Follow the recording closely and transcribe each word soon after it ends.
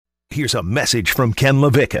here's a message from Ken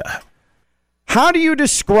LaVicka. How do you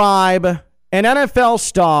describe an NFL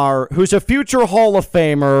star who's a future Hall of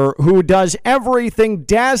Famer who does everything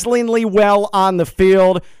dazzlingly well on the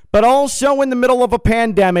field, but also in the middle of a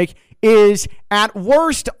pandemic is at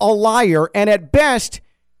worst a liar, and at best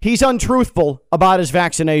he's untruthful about his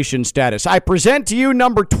vaccination status? I present to you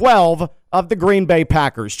number 12 of the Green Bay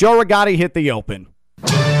Packers. Joe Rigotti, hit the open.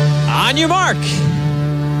 On your mark.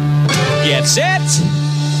 Get set.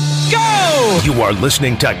 Go! You are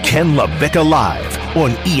listening to Ken LaVicka Live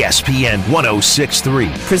on ESPN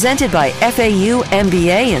 106.3. Presented by FAU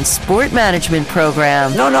MBA and Sport Management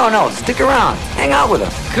Program. No. Stick around. Hang out with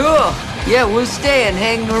us. Cool. Yeah, we'll stay and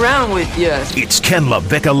hang around with you. It's Ken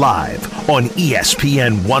LaVicka Live on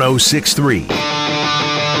ESPN 106.3.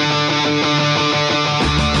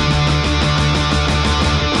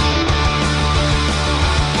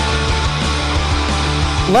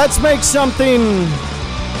 Let's make something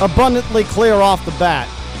abundantly clear off the bat.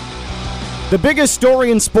 The biggest story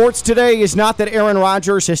in sports today is not that Aaron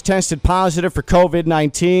Rodgers has tested positive for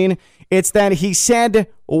COVID-19. It's that he said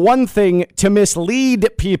one thing to mislead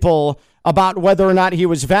people about whether or not he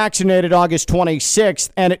was vaccinated August 26th,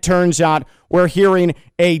 and it turns out we're hearing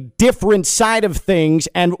a different side of things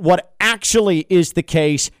and what actually is the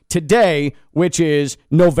case today, which is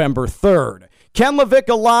November 3rd. Ken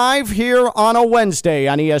LaVicka Live here on a Wednesday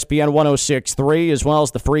on ESPN 106.3, as well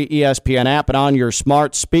as the free ESPN app and on your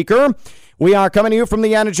smart speaker. We are coming to you from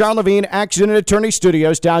the Anna John Levine Accident Attorney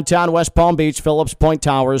Studios, downtown West Palm Beach, Phillips Point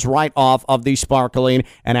Towers, right off of the sparkling,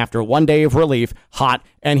 and after one day of relief, hot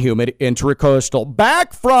and humid Intracoastal.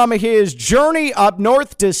 Back from his journey up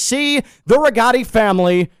north to see the Rigotti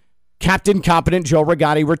family, Captain Competent Joe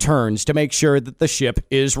Rigotti returns to make sure that the ship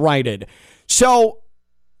is righted. So,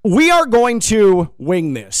 we are going to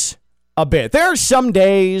wing this a bit. There are some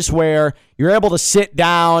days where you're able to sit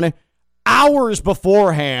down hours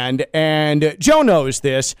beforehand, and Joe knows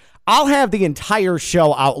this. I'll have the entire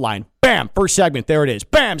show outlined. Bam, first segment, there it is.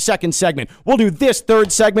 Bam, second segment. We'll do this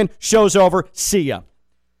third segment. Show's over. See ya.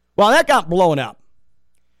 Well, that got blown up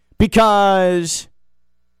because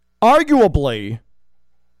arguably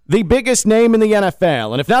the biggest name in the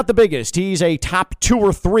NFL, and if not the biggest, he's a top 2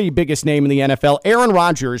 or 3 biggest name in the NFL. Aaron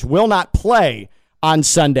Rodgers will not play on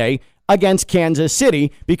Sunday against Kansas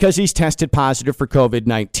City because he's tested positive for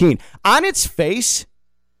COVID-19. On its face,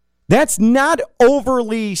 that's not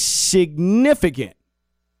overly significant,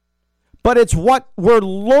 but it's what we're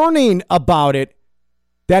learning about it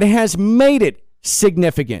that has made it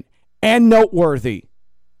significant and noteworthy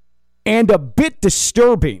and a bit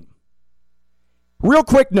disturbing. Real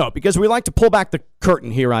quick note, because we like to pull back the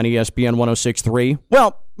curtain here on ESPN 106.3.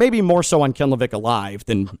 Well, maybe more so on Ken LaVicka Live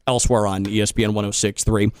than elsewhere on ESPN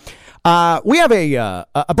 106.3. We have a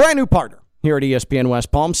brand new partner here at ESPN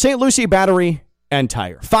West Palm, St. Lucie Battery and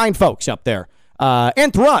Tire. Fine folks up there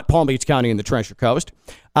and throughout Palm Beach County and the Treasure Coast.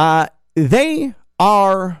 They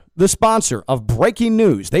are the sponsor of Breaking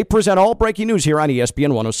News. They present all breaking news here on ESPN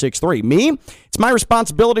 106.3. Me, it's my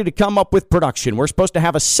responsibility to come up with production. We're supposed to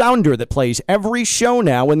have a sounder that plays every show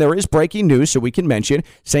now when there is breaking news so we can mention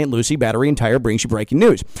St. Lucie Battery and Tire brings you breaking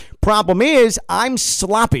news. Problem is, I'm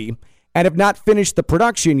sloppy and have not finished the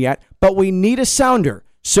production yet, but we need a sounder.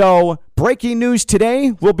 So breaking news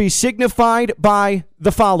today will be signified by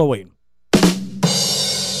the following.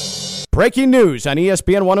 Breaking news on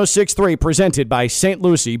ESPN 106.3, presented by St.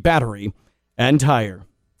 Lucie Battery and Tire.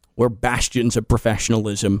 We're bastions of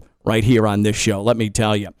professionalism right here on this show, let me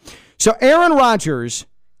tell you. So Aaron Rodgers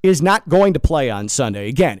is not going to play on Sunday.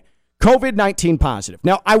 Again, COVID-19 positive.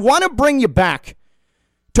 Now, I want to bring you back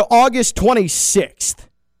to August 26th.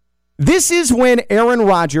 This is when Aaron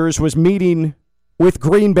Rodgers was meeting with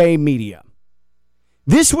Green Bay media.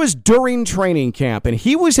 This was during training camp, and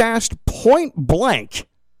he was asked point blank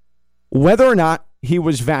whether or not he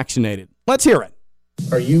was vaccinated. Let's hear it.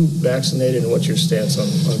 Are you vaccinated, and what's your stance on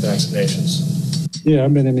vaccinations? Yeah,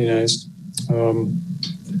 I've been immunized.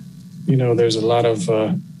 There's a lot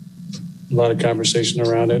of conversation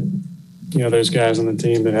around it. There's guys on the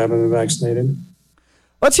team that haven't been vaccinated.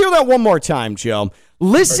 Let's hear that one more time, Joe.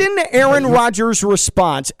 Listen to Aaron Rodgers'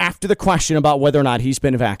 response after the question about whether or not he's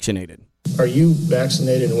been vaccinated. Are you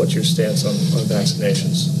vaccinated, and what's your stance on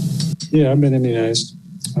vaccinations? Yeah, I've been immunized.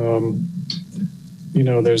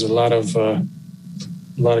 There's a lot of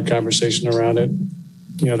conversation around it.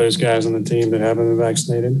 There's guys on the team that haven't been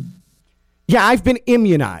vaccinated. Yeah, I've been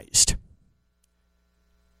immunized.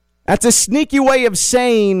 That's a sneaky way of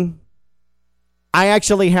saying I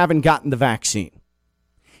actually haven't gotten the vaccine.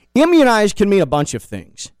 Immunized can mean a bunch of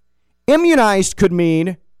things. Immunized could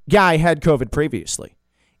mean, yeah, I had COVID previously.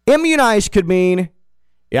 Immunized could mean,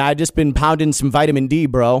 Yeah, I just been pounding some vitamin D,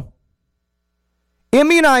 bro.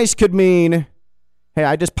 Immunized could mean, hey,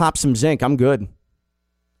 I just popped some zinc. I'm good.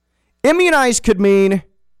 Immunized could mean,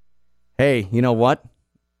 hey, you know what?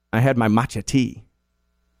 I had my matcha tea.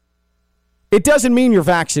 It doesn't mean you're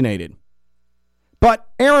vaccinated. But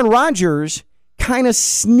Aaron Rodgers kind of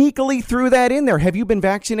sneakily threw that in there. Have you been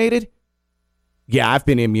vaccinated? Yeah, I've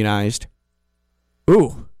been immunized.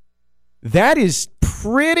 Ooh, that is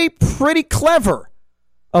pretty clever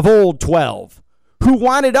of old 12, who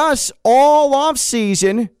wanted us all off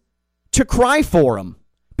season to cry for him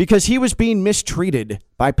because he was being mistreated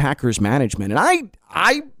by Packers management. And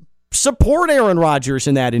I support Aaron Rodgers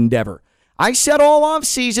in that endeavor. I said all off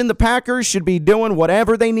season the Packers should be doing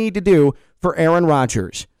whatever they need to do for Aaron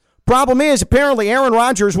Rodgers. Problem is, apparently Aaron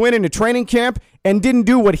Rodgers went into training camp and didn't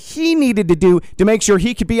do what he needed to do to make sure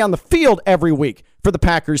he could be on the field every week for the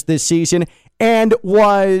Packers this season, and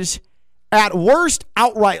was at worst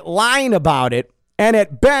outright lying about it, and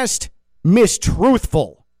at best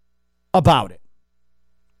mistruthful about it.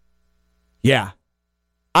 Yeah,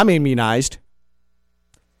 I'm immunized.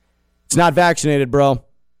 It's not vaccinated, bro.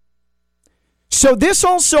 So this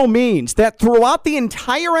also means that throughout the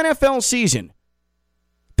entire NFL season,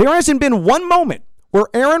 there hasn't been one moment where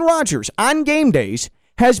Aaron Rodgers on game days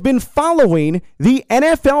has been following the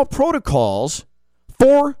NFL protocols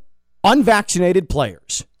for unvaccinated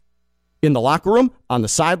players. In the locker room, on the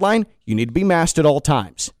sideline, you need to be masked at all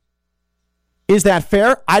times. Is that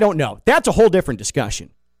fair? I don't know. That's a whole different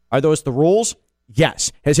discussion. Are those the rules?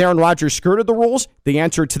 Yes. Has Aaron Rodgers skirted the rules? The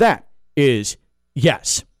answer to that is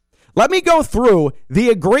yes. Let me go through the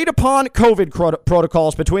agreed upon COVID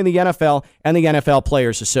protocols between the NFL and the NFL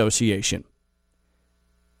Players Association.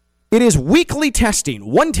 It is weekly testing,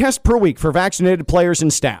 one test per week for vaccinated players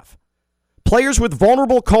and staff. Players with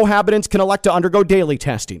vulnerable cohabitants can elect to undergo daily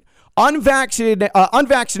testing.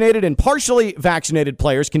 Unvaccinated and partially vaccinated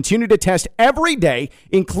players continue to test every day,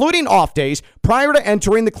 including off days, prior to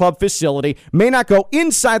entering the club facility, may not go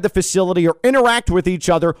inside the facility or interact with each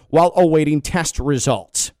other while awaiting test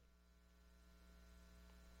results.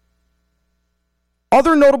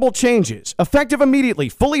 Other notable changes. Effective immediately,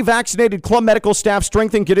 fully vaccinated club medical staff,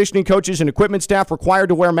 strength and conditioning coaches, and equipment staff required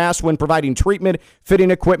to wear masks when providing treatment, fitting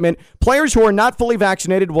equipment. Players who are not fully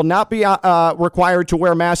vaccinated will not be required to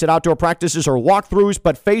wear masks at outdoor practices or walkthroughs,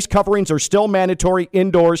 but face coverings are still mandatory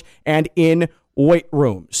indoors and in weight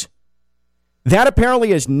rooms. That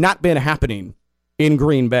apparently has not been happening in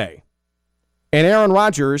Green Bay. And Aaron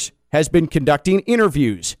Rodgers has been conducting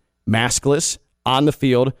interviews, maskless, on the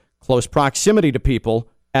field, close proximity to people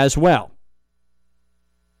as well.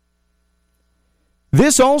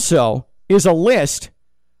 This also is a list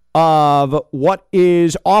of what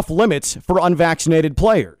is off limits for unvaccinated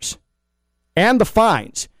players and the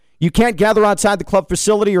fines. You can't gather outside the club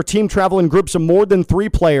facility or team travel in groups of more than 3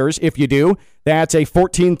 players. If you do, that's a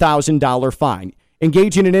 $14,000 fine.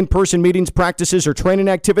 Engaging in in-person meetings, practices, or training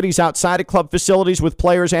activities outside of club facilities with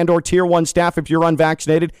players and or Tier 1 staff if you're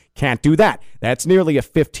unvaccinated, can't do that. That's nearly a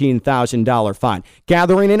 $15,000 fine.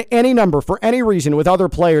 Gathering in any number for any reason with other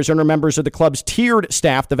players and or members of the club's tiered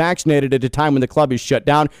staff, the vaccinated at a time when the club is shut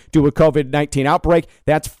down due to a COVID-19 outbreak,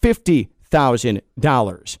 that's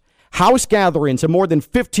 $50,000. House gatherings of more than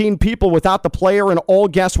 15 people without the player and all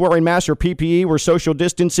guests wearing masks or PPE where social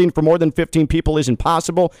distancing for more than 15 people isn't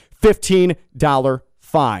possible, $15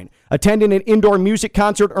 fine. Attending an indoor music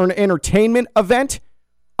concert or an entertainment event,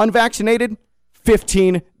 unvaccinated,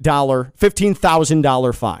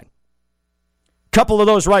 $15,000 fine. Couple of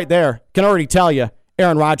those right there can already tell you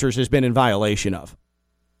Aaron Rodgers has been in violation of.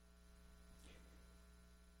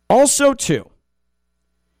 Also, too,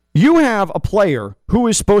 you have a player who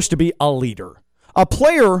is supposed to be a leader. A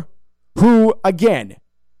player who, again,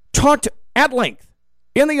 talked at length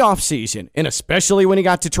in the offseason, and especially when he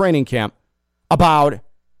got to training camp, about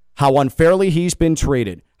how unfairly he's been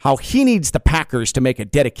treated, how he needs the Packers to make a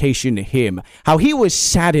dedication to him, how he was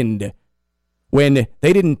saddened when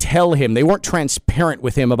they didn't tell him, they weren't transparent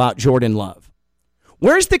with him about Jordan Love.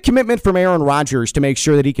 Where's the commitment from Aaron Rodgers to make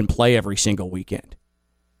sure that he can play every single weekend?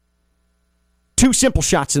 2 simple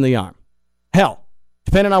shots in the arm. Hell,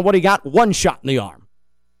 depending on what he got, 1 shot in the arm.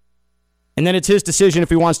 And then it's his decision if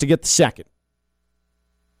he wants to get the second.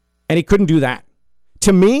 And he couldn't do that.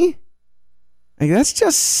 To me, that's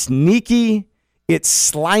just sneaky. It's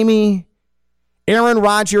slimy. Aaron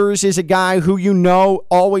Rodgers is a guy who you know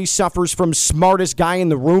always suffers from smartest guy in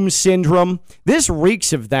the room syndrome. This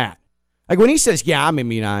reeks of that. Like when he says, yeah, I'm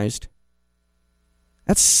immunized.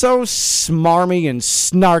 That's so smarmy and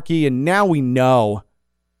snarky, and now we know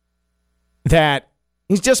that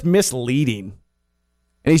he's just misleading.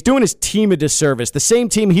 And he's doing his team a disservice. The same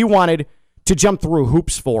team he wanted to jump through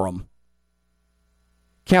hoops for him.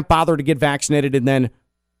 Can't bother to get vaccinated and then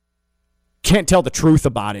can't tell the truth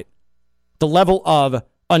about it. The level of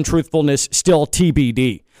untruthfulness still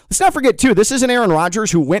TBD. Let's not forget, too, this isn't Aaron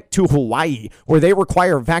Rodgers who went to Hawaii where they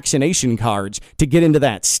require vaccination cards to get into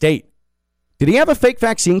that state. Did he have a fake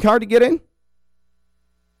vaccine card to get in?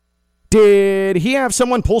 Did he have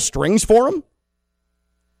someone pull strings for him?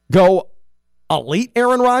 Go elite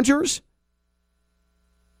Aaron Rodgers?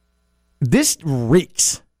 This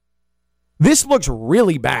reeks. This looks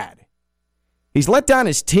really bad. He's let down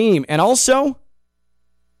his team and also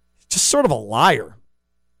just sort of a liar.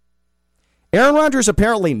 Aaron Rodgers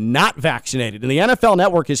apparently not vaccinated, and the NFL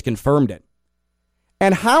Network has confirmed it.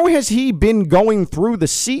 And how has he been going through the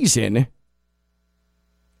season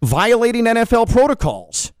violating NFL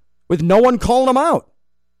protocols with no one calling him out?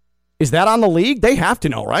 Is that on the league? They have to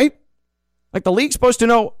know, right? Like the league's supposed to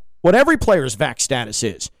know what every player's vax status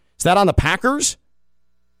is. Is that on the Packers?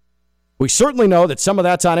 We certainly know that some of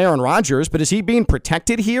that's on Aaron Rodgers, but is he being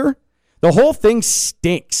protected here? The whole thing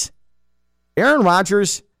stinks. Aaron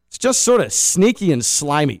Rodgers is just sort of sneaky and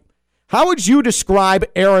slimy. How would you describe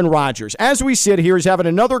Aaron Rodgers? As we sit here, he's having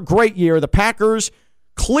another great year. The Packers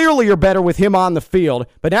clearly are better with him on the field,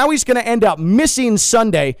 but now he's going to end up missing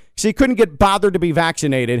Sunday because he couldn't get bothered to be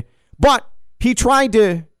vaccinated. But he tried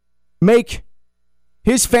to make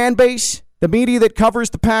his fan base, the media that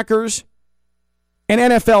covers the Packers, and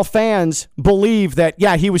NFL fans believe that,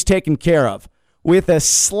 yeah, he was taken care of. With a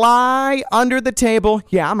sly under the table,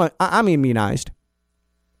 yeah, I'm immunized.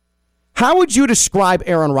 How would you describe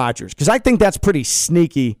Aaron Rodgers? Because I think that's pretty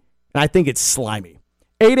sneaky, and I think it's slimy.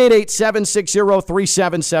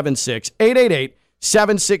 888-760-3776.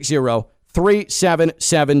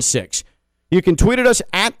 888-760-3776. You can tweet at us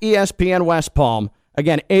at ESPN West Palm.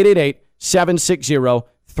 Again,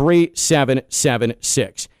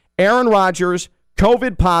 888-760-3776. Aaron Rodgers,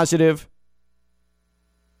 COVID positive,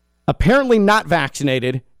 apparently not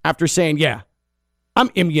vaccinated after saying, yeah,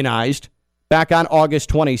 I'm immunized back on August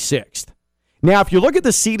 26th. Now, if you look at the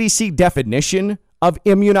CDC definition of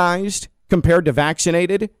immunized compared to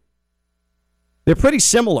vaccinated, they're pretty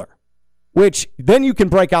similar, which then you can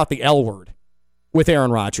break out the L word with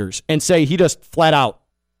Aaron Rodgers and say he just flat out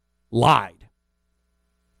lied.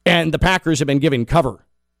 And the Packers have been giving cover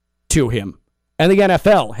to him. And the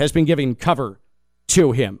NFL has been giving cover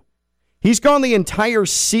to him. He's gone the entire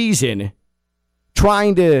season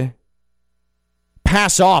trying to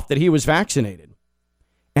pass off that he was vaccinated.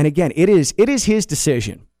 And again, it is his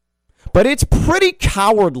decision. But it's pretty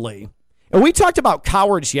cowardly. And we talked about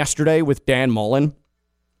cowards yesterday with Dan Mullen.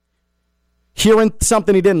 Hearing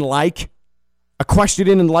something he didn't like, a question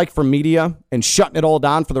he didn't like from media, and shutting it all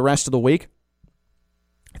down for the rest of the week.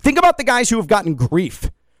 Think about the guys who have gotten grief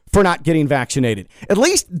for not getting vaccinated. At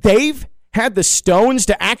least they've had the stones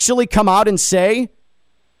to actually come out and say,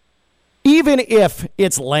 even if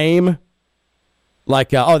it's lame,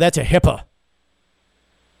 like, oh, that's a HIPAA.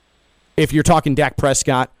 If you're talking Dak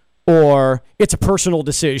Prescott, or it's a personal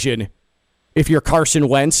decision if you're Carson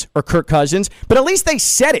Wentz or Kirk Cousins. But at least they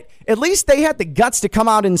said it. At least they had the guts to come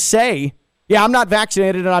out and say, yeah, I'm not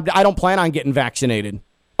vaccinated and I don't plan on getting vaccinated.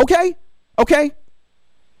 Okay.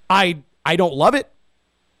 I don't love it.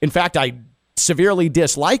 In fact, I severely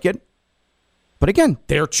dislike it. But again,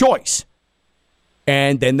 their choice.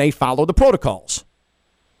 And then they follow the protocols.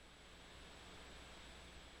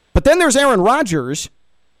 But then there's Aaron Rodgers,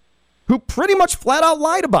 who pretty much flat out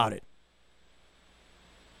lied about it.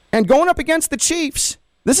 And going up against the Chiefs,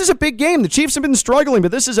 this is a big game. The Chiefs have been struggling,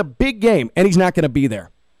 but this is a big game, and he's not going to be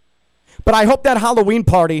there. But I hope that Halloween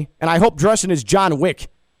party, and I hope dressing as John Wick,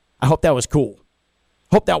 I hope that was cool.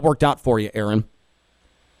 Hope that worked out for you, Aaron.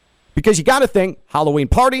 Because you got to think, Halloween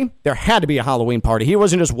party, there had to be a Halloween party. He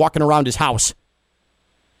wasn't just walking around his house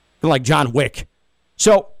like John Wick.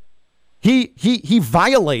 So he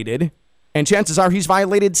violated, and chances are he's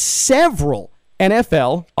violated several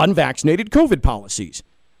NFL unvaccinated COVID policies.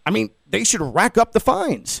 I mean, they should rack up the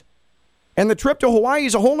fines. And the trip to Hawaii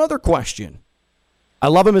is a whole other question. I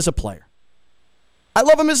love him as a player. I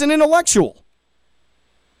love him as an intellectual.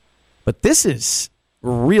 But this is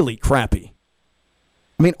really crappy.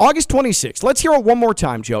 I mean, August 26th. Let's hear it one more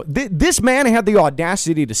time, Joe. This man had the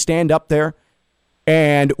audacity to stand up there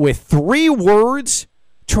and with 3 words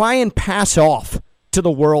try and pass off to the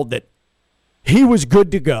world that he was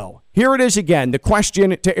good to go. Here it is again, the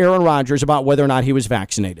question to Aaron Rodgers about whether or not he was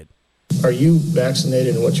vaccinated. Are you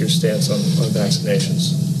vaccinated, and what's your stance on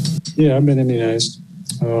vaccinations? Yeah, I've been immunized.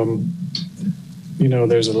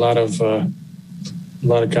 There's a lot of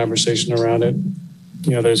conversation around it.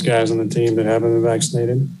 those guys on the team that haven't been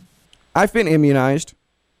vaccinated. I've been immunized.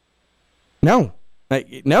 No.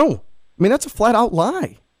 No. I mean, that's a flat-out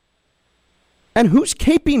lie. And who's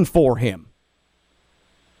caping for him?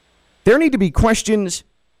 There need to be questions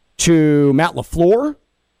to Matt LaFleur.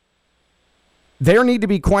 There need to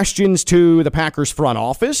be questions to the Packers front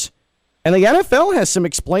office. And the NFL has some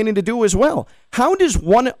explaining to do as well. How does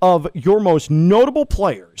one of your most notable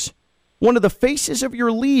players, one of the faces of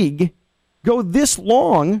your league, go this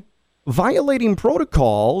long violating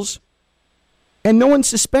protocols and no one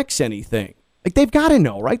suspects anything? Like, they've got to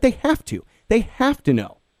know, right? They have to. They have to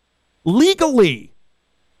know. Legally,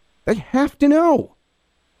 they have to know.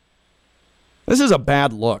 This is a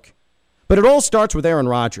bad look. But it all starts with Aaron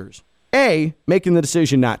Rodgers. A, making the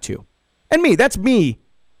decision not to. And that's me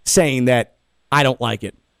saying that I don't like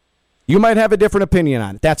it. You might have a different opinion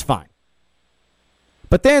on it. That's fine.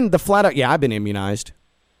 But then the flat out, I've been immunized.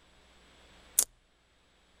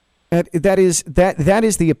 That is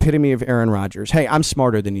the epitome of Aaron Rodgers. Hey, I'm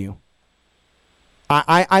smarter than you.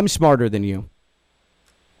 I'm smarter than you.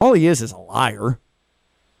 All he is a liar.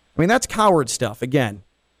 I mean, that's coward stuff. Again,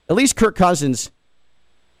 at least Kirk Cousins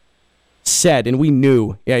said, and we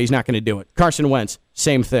knew, he's not going to do it. Carson Wentz,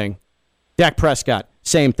 same thing. Dak Prescott,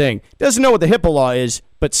 same thing. Doesn't know what the HIPAA law is,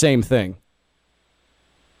 but same thing.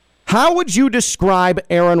 How would you describe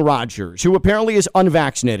Aaron Rodgers, who apparently is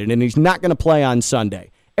unvaccinated and he's not going to play on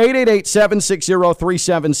Sunday?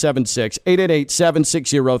 888-760-3776,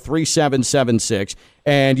 888-760-3776,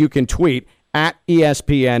 and you can tweet at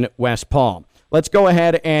ESPN West Palm. Let's go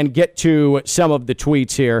ahead and get to some of the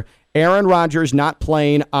tweets here. Aaron Rodgers not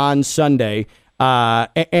playing on Sunday,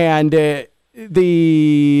 and the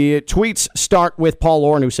tweets start with Paul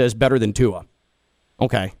Orrin, who says better than Tua.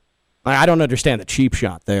 Okay. I don't understand the cheap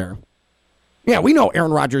shot there. Yeah, we know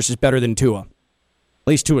Aaron Rodgers is better than Tua. At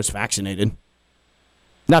least Tua's vaccinated.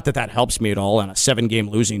 Not that helps me at all on a 7-game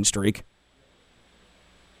losing streak.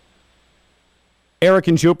 Eric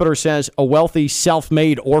in Jupiter says, a wealthy,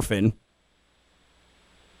 self-made orphan.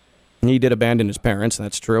 He did abandon his parents,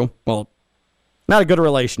 that's true. Well, not a good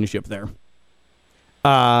relationship there.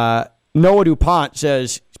 Noah DuPont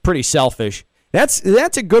says, it's pretty selfish. That's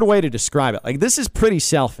a good way to describe it. Like, this is pretty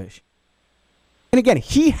selfish. And again,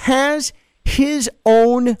 he has his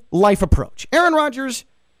own life approach. Aaron Rodgers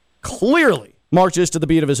clearly marches to the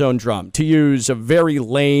beat of his own drum, to use a very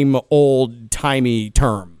lame, old-timey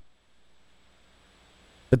term.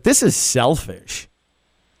 But this is selfish.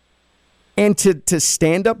 And to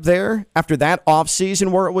stand up there after that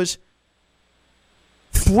offseason where it was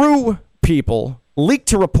through people, leaked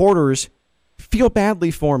to reporters, feel badly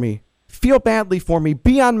for me,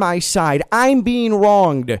 be on my side, I'm being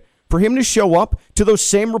wronged. For him to show up to those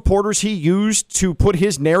same reporters he used to put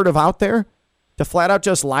his narrative out there, to flat out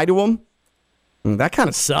just lie to him, that kind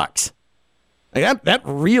of sucks. Like that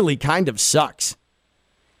really kind of sucks.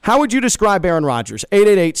 How would you describe Aaron Rodgers?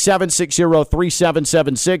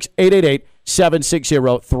 888-760-3776,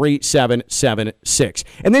 888-760-3776.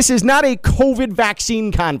 And this is not a COVID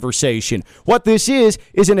vaccine conversation. What this is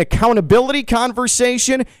an accountability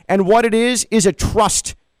conversation, and what it is a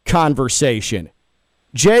trust conversation.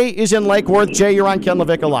 Jay is in Lake Worth. Jay, you're on Ken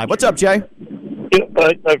LaVicka Live. What's up, Jay?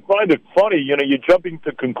 I find it funny, you're jumping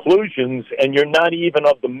to conclusions, and you're not even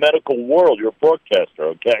of the medical world. You're a broadcaster,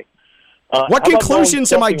 okay? What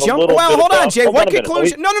conclusions am I jumping? Well, hold on, Jay. What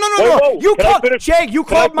conclusion? No. You called Jay. You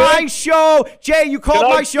called my show. Jay, you called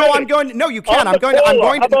my show. I'm going. No, you can't. I'm going to.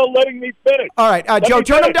 How about letting me finish? All right, Joe,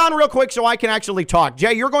 turn him down real quick so I can actually talk.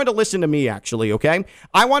 Jay, you're going to listen to me, actually. Okay?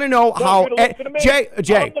 I want to know how. Jay.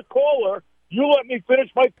 I'm the caller. You let me finish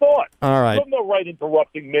my thought. All right. You have no right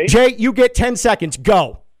interrupting me. Jay, you get 10 seconds.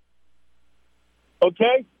 Go.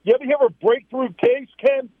 Okay? You ever hear a breakthrough case,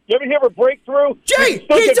 Ken? You ever hear a breakthrough? Jay,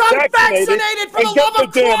 he's unvaccinated for the love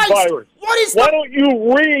of Christ. Virus. Why don't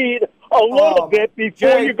you read a little bit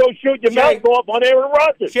before you go shoot your mouth off on Aaron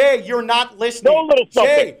Rodgers? Jay, you're not listening. No little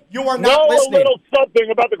something. Jay, you are not listening. No little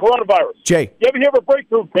something about the coronavirus. Jay. You ever hear of a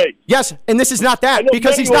breakthrough case? Yes, and this is not that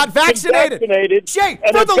because he's not vaccinated. Jay,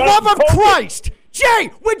 for the love of Christ.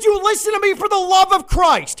 Jay, would you listen to me for the love of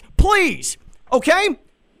Christ? Please. Okay?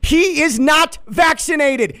 He is not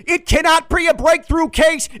vaccinated. It cannot be a breakthrough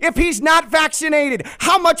case if he's not vaccinated.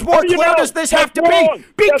 How much more clear does this have to be?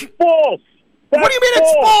 That's false. What do you mean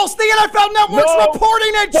it's false? The NFL Network's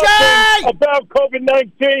reporting it, Jay! About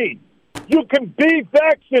COVID-19. You can be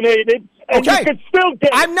vaccinated and you can still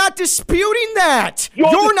get it. I'm not disputing that.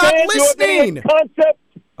 You're not listening. You have any concept?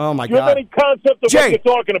 Oh, my God. You have any concept of what you're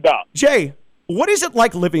talking about? Jay, what is it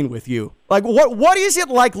like living with you? Like, what is it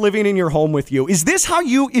like living in your home with you? Is this how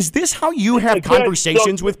you have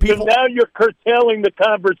conversations with people? So now you're curtailing the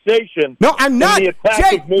conversation. No, I'm not.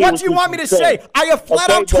 Jay, what do you want me to say? I have flat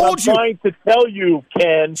out told you. What I'm trying to tell you,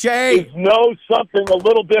 Ken, Jay, is know something a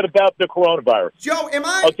little bit about the coronavirus. Joe, am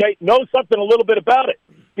I? Okay, know something a little bit about it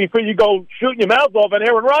before you go shooting your mouth off on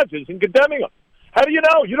Aaron Rodgers and condemning him. How do you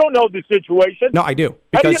know? You don't know the situation. No, I do.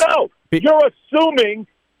 How do you know?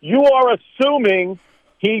 You are assuming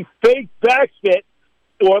he faked vaccinated,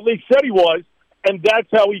 or at least said he was, and that's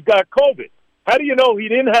how he got COVID. How do you know he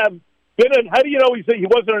didn't have how do you know he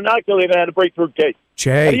wasn't inoculated and had a breakthrough case?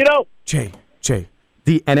 Jay. How do you know? Jay.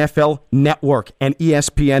 The NFL Network and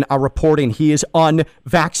ESPN are reporting he is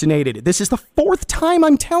unvaccinated. This is the fourth time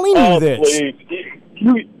I'm telling you this.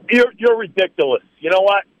 Please. You're ridiculous. You know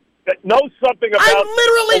what? Know something about. I'm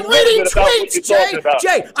literally reading tweets,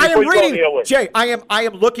 Jay. I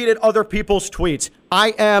am looking at other people's tweets.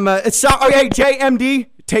 I am. Okay, JMD,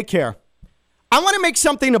 take care. I want to make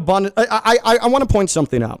something abundant. I want to point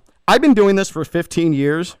something out. I've been doing this for 15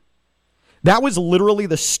 years. That was literally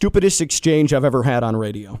the stupidest exchange I've ever had on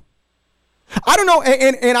radio. I don't know,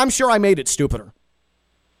 and I'm sure I made it stupider.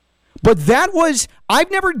 But I've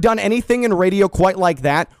never done anything in radio quite like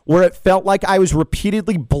that, where it felt like I was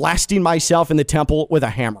repeatedly blasting myself in the temple with a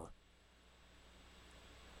hammer.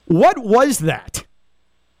 What was that?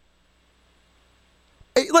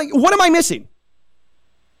 Like, what am I missing?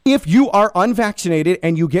 If you are unvaccinated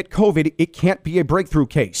and you get COVID, it can't be a breakthrough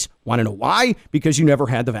case. Want to know why? Because you never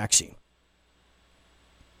had the vaccine.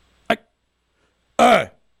 Look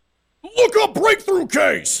up breakthrough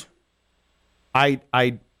case. I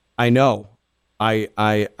know. I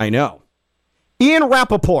know. Ian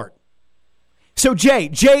Rappaport. So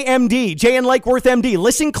JMD, Jay and Lakeworth MD,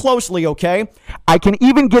 listen closely, okay? I can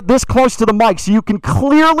even get this close to the mic so you can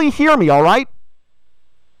clearly hear me, all right?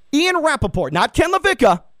 Ian Rappaport, not Ken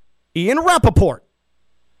LaVicka. Ian Rappaport.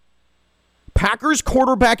 Packers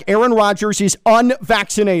quarterback Aaron Rodgers is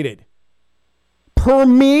unvaccinated. Per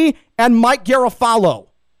me and Mike Garafolo,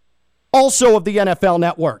 also of the NFL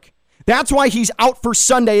Network. That's why he's out for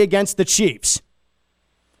Sunday against the Chiefs.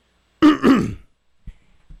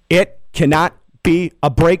 It cannot be a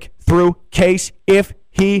breakthrough case if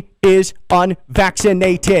he is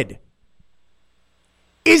unvaccinated.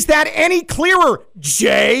 Is that any clearer,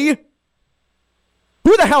 Jay?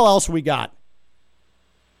 Who the hell else we got?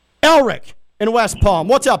 Elric in West Palm.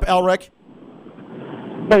 What's up, Elric?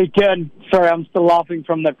 Hey, Ken. Sorry, I'm still laughing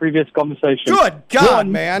from that previous conversation. Good God,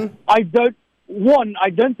 man. I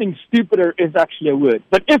don't think stupider is actually a word.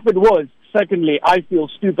 But if it was, secondly, I feel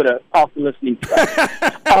stupider after listening to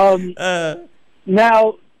that.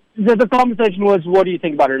 Now, the conversation was, what do you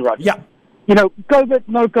think about Aaron Rodgers? Yeah. You know, COVID,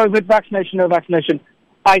 no COVID, vaccination, no vaccination.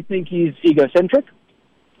 I think he's egocentric.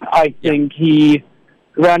 I think he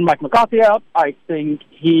ran Mike McCarthy out. I think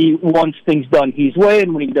he wants things done his way,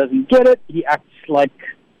 and when he doesn't get it, he acts like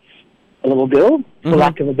a little girl, for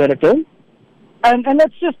lack of a better term. And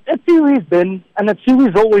that's who he's been, and that's who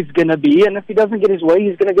he's always going to be. And if he doesn't get his way,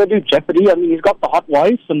 he's going to go do Jeopardy. I mean, he's got the hot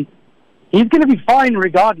wife, and he's going to be fine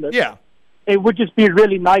regardless. Yeah. It would just be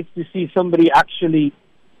really nice to see somebody actually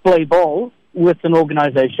play ball with an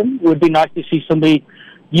organization. It would be nice to see somebody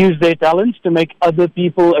use their talents to make other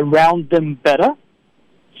people around them better.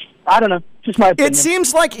 I don't know. Just my opinion. It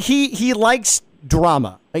seems like he likes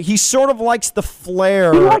drama. Like, he sort of likes the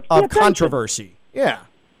flair of controversy. Yeah.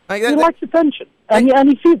 He likes attention, and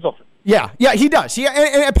he feeds off it. Yeah, he does. Yeah,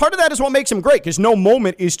 and part of that is what makes him great, because no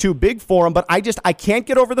moment is too big for him. But I can't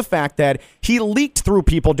get over the fact that he leaked through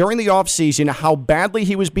people during the offseason how badly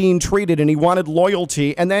he was being treated, and he wanted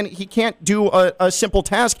loyalty, and then he can't do a simple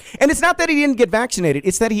task. And it's not that he didn't get vaccinated;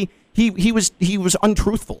 it's that he was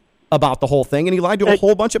untruthful about the whole thing, and he lied to a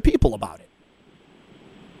whole bunch of people about it.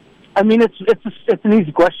 I mean, it's an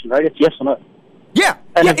easy question, right? It's yes or no. Yeah,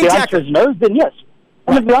 and if the exactly. answer is no, then yes.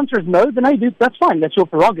 And if the answer is no, then that's fine. That's your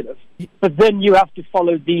prerogative. But then you have to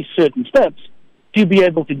follow these certain steps to be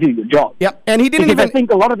able to do your job. Yep, and he didn't because I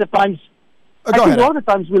think a lot of the times, a lot of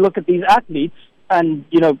the times we look at these athletes and,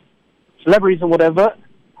 celebrities and whatever,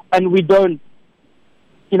 and we don't,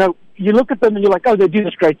 you look at them and you're like, oh, they do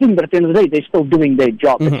this great thing, but at the end of the day, they're still doing their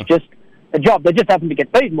job. Mm-hmm. It's just a job. They just happen to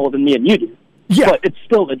get paid more than me and you do. Yeah. But it's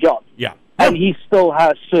still a job. Yeah. And he still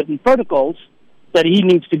has certain protocols that he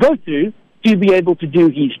needs to go through to be able to do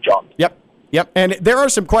his job. Yep. And there are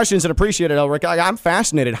some questions that appreciate it, Elric. I'm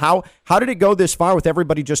fascinated. How did it go this far with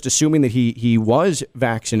everybody just assuming that he was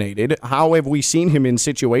vaccinated? How have we seen him in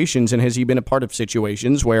situations, and has he been a part of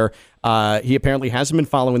situations where he apparently hasn't been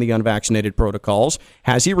following the unvaccinated protocols?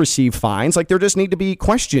 Has he received fines? Like, there just need to be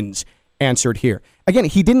questions answered here. Again,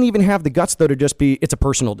 he didn't even have the guts, though, to just be, it's a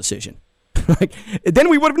personal decision. Like, then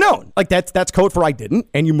we would have known. Like, that's code for I didn't,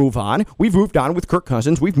 and you move on. We've moved on with Kirk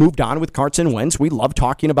Cousins. We've moved on with Carson Wentz. We love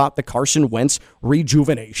talking about the Carson Wentz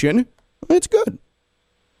rejuvenation. It's good.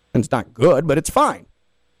 And it's not good, but it's fine.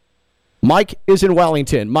 Mike is in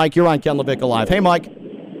Wellington. Mike, you're on Ken LaVicka Live. Hey, Mike.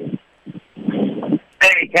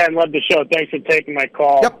 Hey, Ken, love the show. Thanks for taking my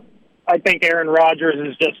call. Yep. I think Aaron Rodgers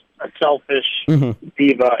is just a selfish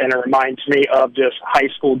diva, and it reminds me of just high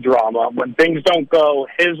school drama. When things don't go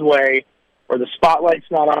his way, or the spotlight's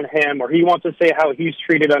not on him, or he wants to say how he's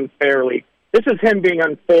treated unfairly, this is him being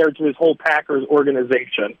unfair to his whole Packers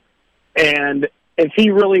organization. And if he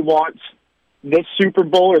really wants this Super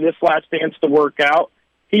Bowl or this last dance to work out,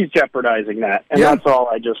 he's jeopardizing that. And that's all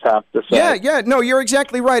I just have to say. Yeah, no, you're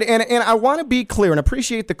exactly right. And I want to be clear and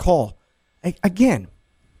appreciate the call. Again,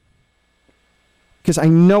 because I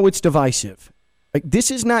know it's divisive. Like,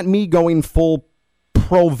 this is not me going full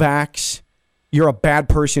pro-vax. You're a bad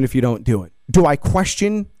person if you don't do it. Do I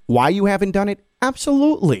question why you haven't done it?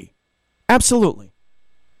 Absolutely. Absolutely.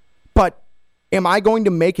 But am I going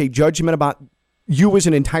to make a judgment about you as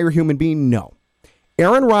an entire human being? No.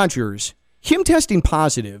 Aaron Rodgers, him testing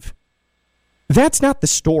positive, that's not the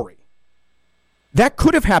story. That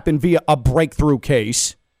could have happened via a breakthrough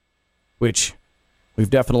case, which we've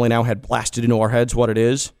definitely now had blasted into our heads what it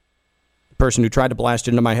is. The person who tried to blast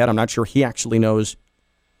it into my head, I'm not sure he actually knows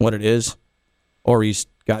what it is, or he's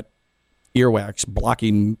got earwax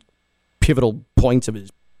blocking pivotal points of his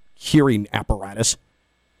hearing apparatus.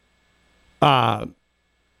 It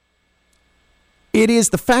is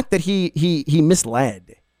the fact that he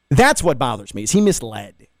misled. That's what bothers me, is he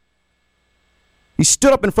misled. He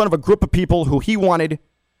stood up in front of a group of people who he wanted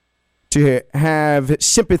to have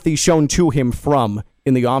sympathy shown to him from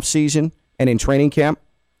in the offseason and in training camp,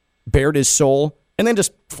 bared his soul, and then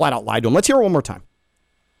just flat out lied to him. Let's hear it one more time.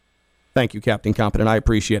 Thank you, Captain Competent. I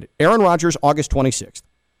appreciate it. Aaron Rodgers, August 26th.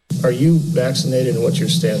 Are you vaccinated, and what's your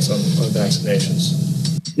stance on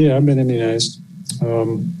vaccinations? Yeah, I've been immunized.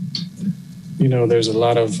 There's a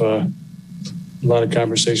lot of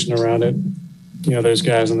conversation around it. There's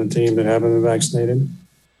guys on the team that haven't been vaccinated.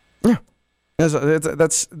 Yeah,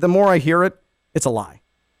 that's the more I hear it, it's a lie.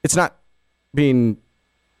 It's not being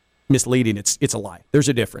misleading. It's a lie. There's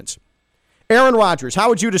a difference. Aaron Rodgers, how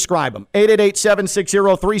would you describe him?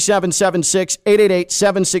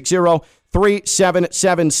 888-760-3776,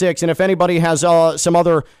 888-760-3776. And if anybody has some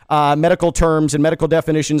other medical terms and medical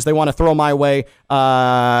definitions they want to throw my way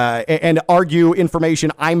and argue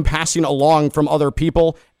information I'm passing along from other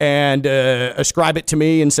people and ascribe it to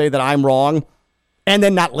me and say that I'm wrong, and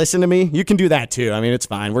then not listen to me, you can do that too. I mean, it's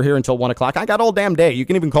fine. We're here until 1 o'clock. I got all damn day. You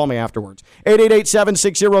can even call me afterwards.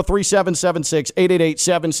 888-760-3776,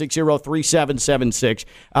 888-760-3776,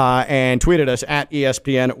 and tweet at us at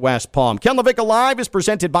ESPN West Palm. Ken LaVicka Live is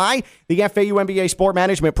presented by the FAU MBA Sport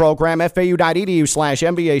Management Program,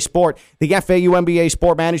 FAU.edu/MBA Sport. The FAU MBA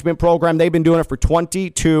Sport Management Program, they've been doing it for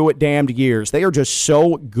 22 damned years. They are just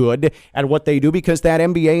so good at what they do because that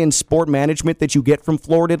MBA in sport management that you get from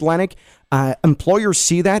Florida Atlantic, employers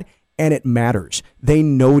see that, and it matters. They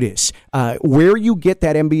notice. Where you get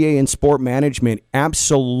that MBA in sport management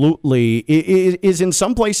absolutely is in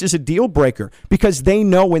some places a deal breaker because they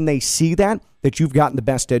know when they see that you've gotten the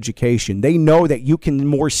best education. They know that you can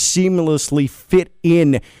more seamlessly fit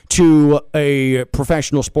in to a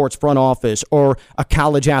professional sports front office or a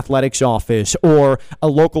college athletics office or a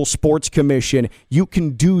local sports commission. You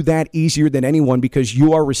can do that easier than anyone because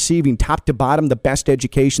you are receiving top to bottom the best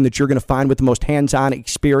education that you're going to find with the most hands-on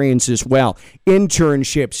experience as well.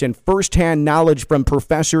 Internships and firsthand knowledge from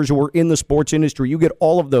professors who are in the sports industry. You get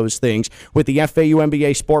all of those things with the FAU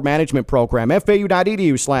MBA Sport Management Program.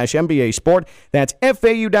 FAU.edu/MBA Sport. That's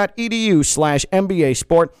FAU.edu/MBA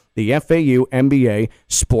Sport, the FAU MBA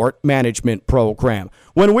Sport Management Program.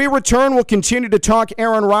 When we return, we'll continue to talk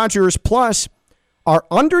Aaron Rodgers. Plus, are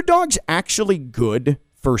underdogs actually good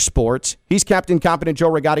for sports? He's Captain Competent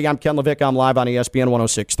Joe Rigotti. I'm Ken LaVicka. I'm live on ESPN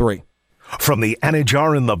 106.3. From the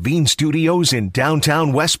Anajar and Levine Studios in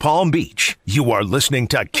downtown West Palm Beach, you are listening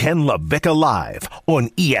to Ken LaVicka Live on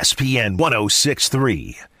ESPN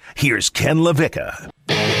 106.3. Here's Ken LaVicka.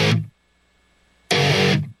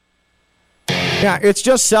 Yeah, it's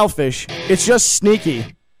just selfish. It's just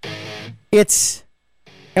sneaky. And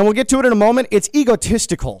we'll get to it in a moment, it's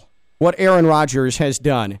egotistical what Aaron Rodgers has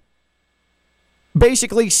done.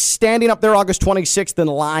 Basically standing up there August 26th and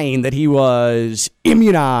lying that he was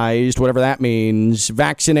immunized, whatever that means,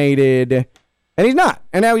 vaccinated, and he's not.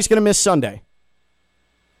 And now he's going to miss Sunday.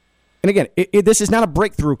 And again, this is not a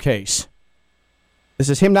breakthrough case. This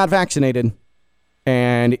is him not vaccinated.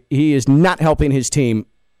 and he is not helping his team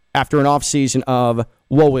after an offseason of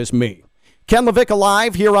woe is me. Ken LaVicka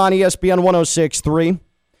Live here on ESPN 106.3.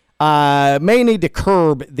 May need to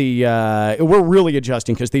curb the we're really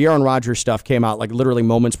adjusting because the Aaron Rodgers stuff came out like literally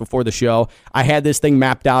moments before the show. I had this thing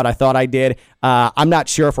mapped out. I thought I did. I'm not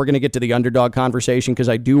sure if we're going to get to the underdog conversation because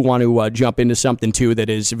I do want to jump into something, too, that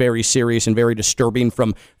is very serious and very disturbing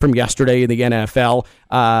from yesterday in the NFL.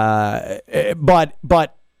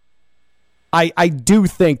 But I do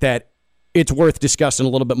think that it's worth discussing a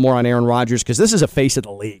little bit more on Aaron Rodgers because this is a face of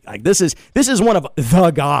the league. Like this is one of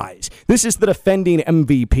the guys. This is the defending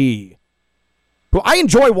MVP. Well, I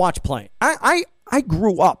enjoy watch playing. I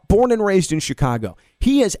grew up, born and raised in Chicago.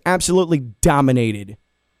 He has absolutely dominated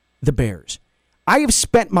the Bears. I have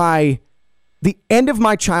spent the end of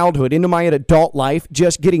my childhood into my adult life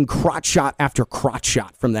just getting crotch shot after crotch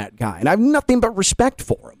shot from that guy, and I have nothing but respect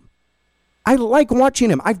for him. I like watching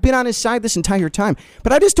him. I've been on his side this entire time,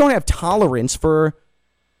 but I just don't have tolerance for,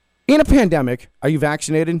 in a pandemic, are you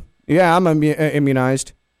vaccinated? Yeah, I'm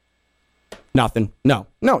immunized. Nothing. No,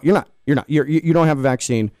 you're not. You're not. You don't have a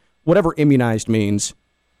vaccine, whatever immunized means.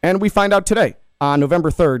 And we find out today, on November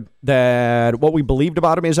 3rd, that what we believed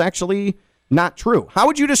about him is actually not true. How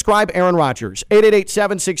would you describe Aaron Rodgers?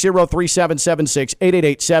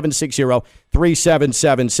 888-760-3776,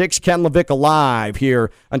 888-760-3776. Ken LaVicka Live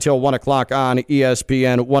here until 1 o'clock on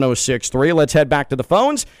ESPN 106.3. Let's head back to the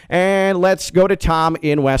phones, and let's go to Tom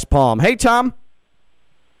in West Palm. Hey, Tom.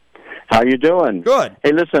 How you doing? Good.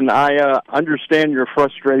 Hey, listen, I understand your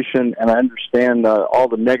frustration, and I understand all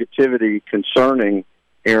the negativity concerning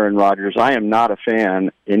Aaron Rodgers. I am not a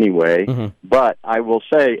fan anyway, but I will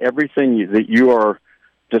say everything that you are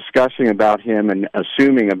discussing about him and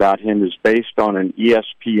assuming about him is based on an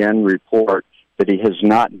ESPN report that he has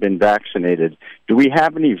not been vaccinated. Do we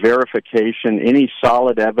have any verification, any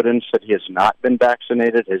solid evidence that he has not been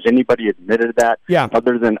vaccinated? Has anybody admitted that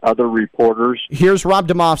other than other reporters? Here's Rob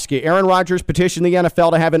Domofsky. Aaron Rodgers petitioned the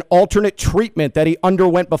NFL to have an alternate treatment that he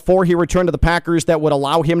underwent before he returned to the Packers that would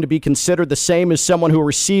allow him to be considered the same as someone who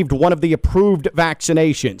received one of the approved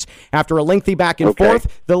vaccinations. After a lengthy back and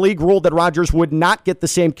forth, the league ruled that Rodgers would not get the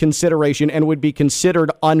same consideration and would be considered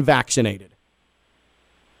unvaccinated.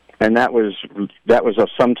 And that was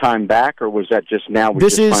some time back, or was that just now?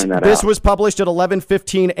 This was published at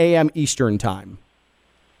 11:15 a.m. Eastern time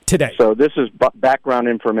today. So this is background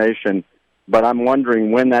information, but I'm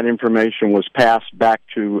wondering when that information was passed back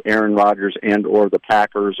to Aaron Rodgers and or the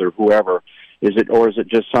Packers or whoever. Is it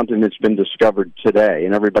just something that's been discovered today,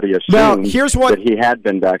 and everybody assumes that he had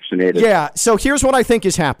been vaccinated? Yeah. So here's what I think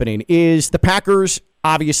is happening: is the Packers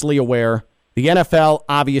obviously aware, the NFL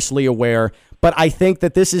obviously aware. But I think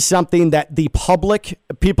that this is something that the public,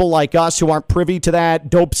 people like us who aren't privy to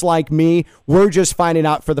that, dopes like me, we're just finding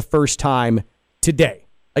out for the first time today.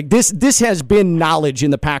 Like this has been knowledge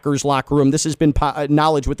in the Packers locker room. This has been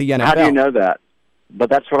knowledge with the NFL. How do you know that?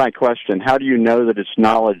 But that's what I question. How do you know that it's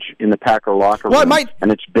knowledge in the Packer locker room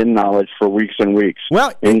and it's been knowledge for weeks and weeks?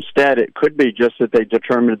 Well, instead, it could be just that they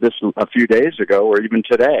determined this a few days ago or even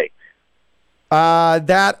today.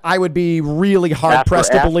 That I would be really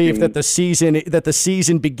hard-pressed to believe that the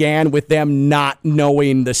season began with them not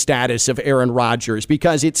knowing the status of Aaron Rodgers,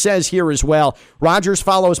 because it says here as well, Rodgers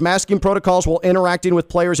follows masking protocols while interacting with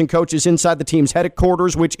players and coaches inside the team's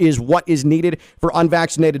headquarters, which is what is needed for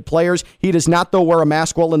unvaccinated players. He does not, though, wear a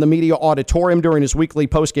mask while in the media auditorium during his weekly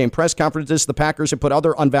post-game press conferences. The Packers have put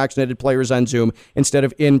other unvaccinated players on Zoom instead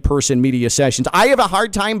of in-person media sessions. I have a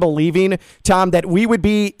hard time believing, Tom, that we would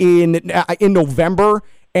be in November,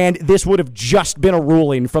 and this would have just been a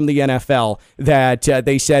ruling from the NFL that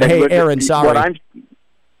they said, hey, Aaron, sorry.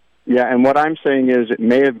 And what I'm saying is it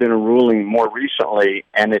may have been a ruling more recently,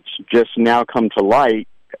 and it's just now come to light.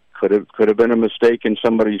 Could have been a mistake in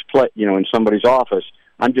somebody's in somebody's office.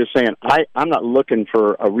 I'm just saying I'm not looking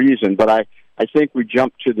for a reason, but I think we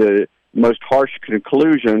jumped to the most harsh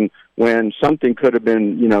conclusion when something could have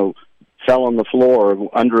been, fell on the floor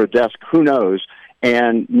or under a desk, who knows,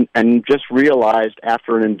 and just realized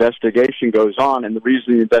after an investigation goes on, and the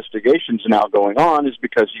reason the investigation's now going on is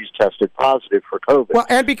because he's tested positive for COVID. Well,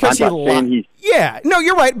 and because yeah, no,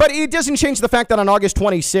 you're right, but it doesn't change the fact that on August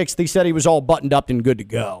 26th he said he was all buttoned up and good to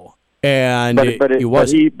go, and he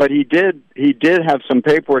did have some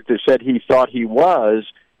paperwork that said he thought he was,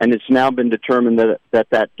 and it's now been determined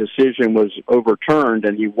that decision was overturned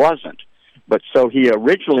and he wasn't. But so he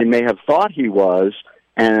originally may have thought he was,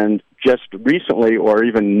 and just recently or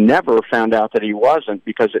even never found out that he wasn't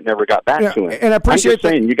because it never got back to him. And I appreciate I'm just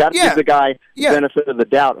saying, you got to give the guy the benefit of the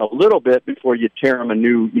doubt a little bit before you tear him a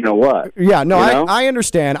new, you know what. Yeah, no, I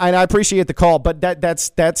understand. I appreciate the call, but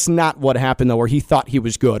that's not what happened, though, where he thought he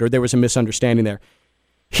was good or there was a misunderstanding there.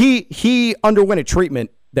 He underwent a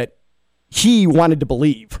treatment that he wanted to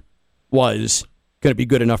believe was going to be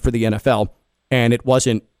good enough for the NFL, and it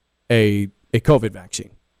wasn't a COVID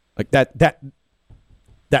vaccine. Like that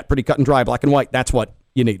pretty cut and dry, black and white. That's what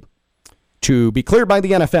you need to be cleared by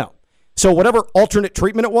the NFL. So whatever alternate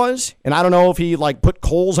treatment it was, and I don't know if he put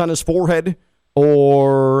coals on his forehead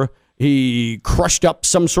or he crushed up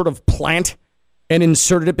some sort of plant and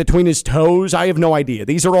inserted it between his toes. I have no idea.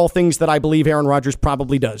 These are all things that I believe Aaron Rodgers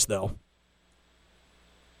probably does, though.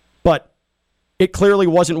 But it clearly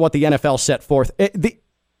wasn't what the NFL set forth.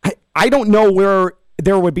 I don't know where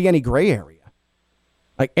there would be any gray area.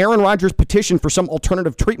 Like Aaron Rodgers petitioned for some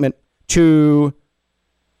alternative treatment to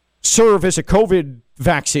serve as a COVID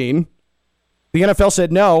vaccine. The NFL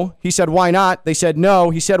said no. He said, why not? They said no.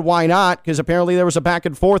 He said, why not? Because apparently there was a back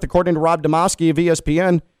and forth, according to Rob Demoski of ESPN.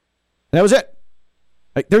 And that was it.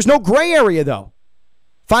 There's no gray area, though.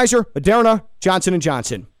 Pfizer, Moderna, Johnson &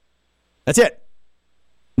 Johnson. That's it.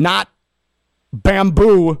 Not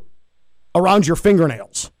bamboo around your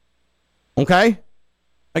fingernails. Okay?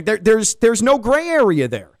 There's no gray area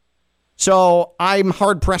there. So I'm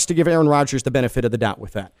hard-pressed to give Aaron Rodgers the benefit of the doubt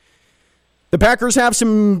with that. The Packers have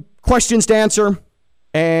some questions to answer,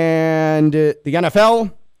 and the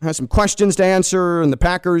NFL has some questions to answer, and the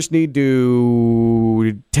Packers need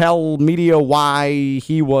to tell media why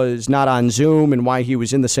he was not on Zoom and why he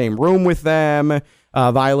was in the same room with them,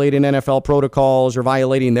 violating NFL protocols or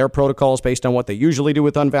violating their protocols based on what they usually do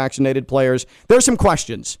with unvaccinated players. There's some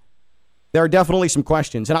questions. There are definitely some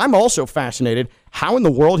questions. And I'm also fascinated how in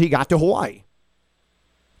the world he got to Hawaii.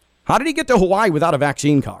 How did he get to Hawaii without a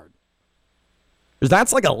vaccine card? Because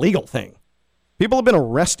that's like a legal thing. People have been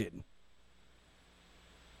arrested,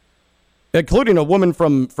 including a woman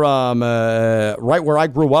from right where I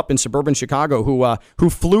grew up in suburban Chicago who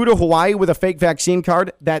flew to Hawaii with a fake vaccine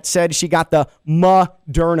card that said she got the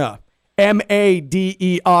Moderna,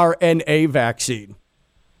 Maderna vaccine.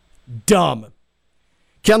 Dumb.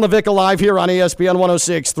 Ken LaVicka live here on ESPN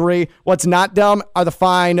 106.3. What's not dumb are the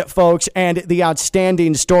fine folks and the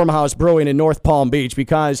outstanding Stormhouse Brewing in North Palm Beach,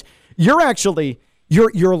 because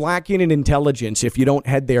you're lacking in intelligence if you don't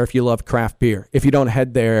head there if you love craft beer, if you don't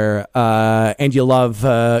head there and you love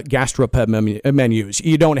gastropub menus.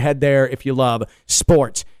 You don't head there if you love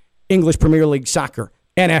sports, English Premier League soccer,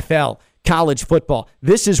 NFL, college football.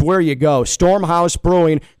 This is where you go. Stormhouse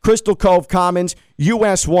Brewing, Crystal Cove Commons,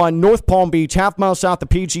 US 1, North Palm Beach, half mile south of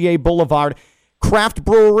PGA Boulevard. Craft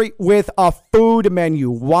brewery with a food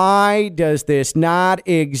menu. Why does this not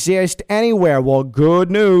exist anywhere? Well,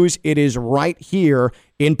 good news. It is right here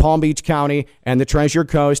in Palm Beach County and the Treasure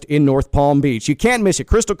Coast in North Palm Beach. You can't miss it.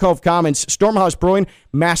 Crystal Cove Commons, Stormhouse Brewing,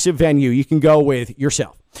 massive venue. You can go with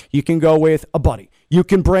yourself. You can go with a buddy. You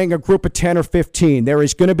can bring a group of 10 or 15. There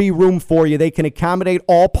is going to be room for you. They can accommodate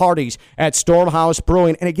all parties at Stormhouse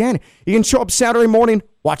Brewing. And again, you can show up Saturday morning,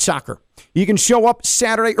 watch soccer. You can show up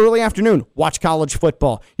Saturday early afternoon, watch college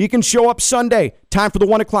football. You can show up Sunday, time for the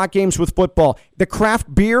 1 o'clock games with football. The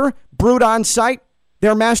craft beer brewed on site,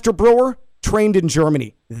 their master brewer trained in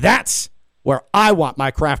Germany. That's where I want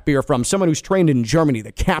my craft beer from, someone who's trained in Germany,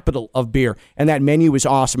 the capital of beer. And that menu is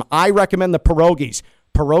awesome. I recommend the pierogies.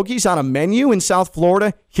 Pierogies on a menu in South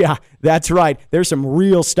Florida? Yeah, that's right. There's some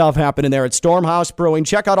real stuff happening there at Stormhouse Brewing.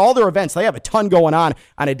 Check out all their events. They have a ton going on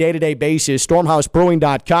a day-to-day basis,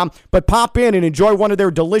 stormhousebrewing.com. But pop in and enjoy one of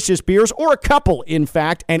their delicious beers, or a couple, in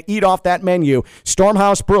fact, and eat off that menu.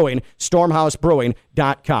 Stormhouse Brewing,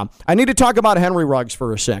 stormhousebrewing.com. I need to talk about Henry Ruggs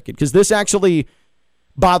for a second, because this actually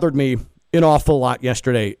bothered me an awful lot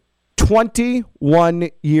yesterday. 21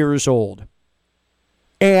 years old.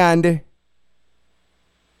 And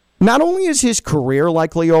not only is his career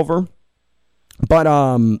likely over, but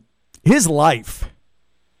his life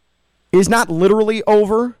is not literally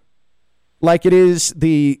over like it is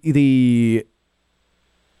the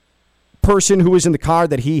person who was in the car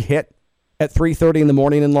that he hit at 3:30 in the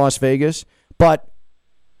morning in Las Vegas. But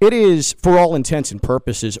it is, for all intents and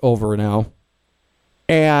purposes, over now.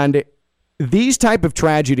 And these type of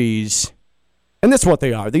tragedies, and that's what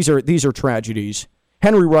they are. These are tragedies.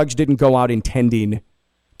 Henry Ruggs didn't go out intending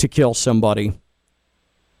to kill somebody.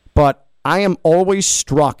 But I am always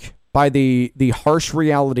struck by the harsh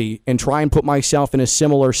reality and try and put myself in a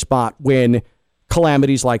similar spot when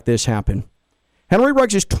calamities like this happen. Henry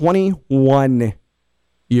Ruggs is 21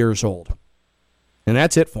 years old. And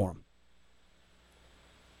that's it for him.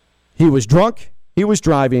 He was drunk. He was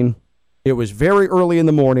driving. It was very early in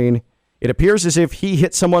the morning. It appears as if he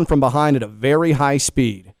hit someone from behind at a very high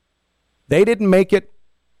speed. They didn't make it.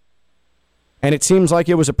 And it seems like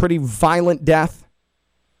it was a pretty violent death.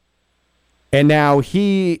 And now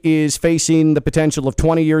he is facing the potential of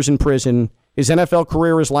 20 years in prison. His NFL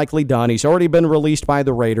career is likely done. He's already been released by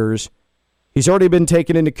the Raiders. He's already been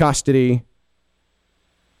taken into custody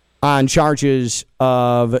on charges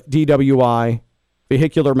of DWI,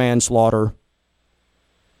 vehicular manslaughter.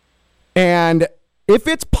 And if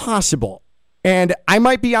it's possible, and I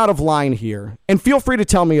might be out of line here, and feel free to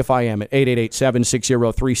tell me if I am at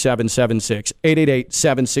 888-760-3776,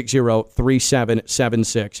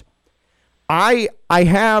 888-760-3776. I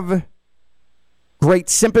have great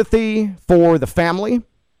sympathy for the family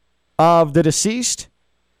of the deceased,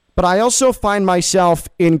 but I also find myself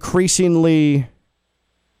increasingly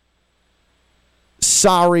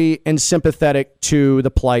sorry and sympathetic to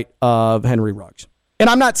the plight of Henry Ruggs.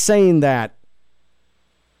 And I'm not saying that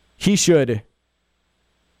he should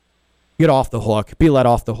get off the hook, be let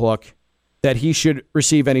off the hook, that he should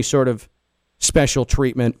receive any sort of special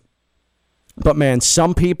treatment. But man,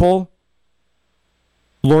 some people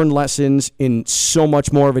learn lessons in so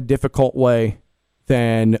much more of a difficult way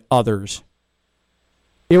than others.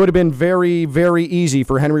 It would have been very, very easy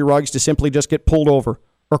for Henry Ruggs to simply just get pulled over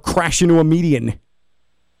or crash into a median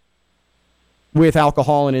with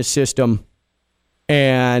alcohol in his system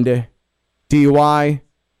and DUI,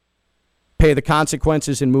 pay the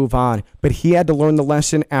consequences and move on. But he had to learn the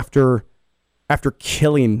lesson after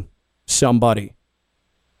killing somebody,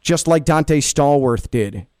 just like Dante Stallworth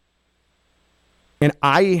did. And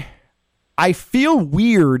I feel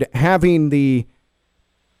weird having the,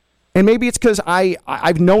 and maybe it's because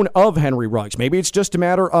I've known of Henry Ruggs. Maybe it's just a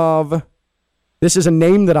matter of, this is a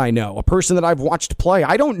name that I know, a person that I've watched play.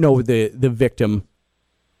 I don't know the victim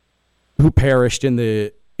who perished in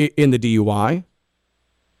the DUI.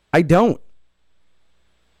 I don't.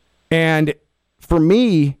 And for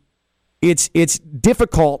me, it's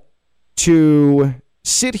difficult to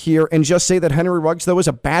sit here and just say that Henry Ruggs, though, is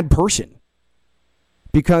a bad person.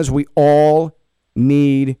 Because we all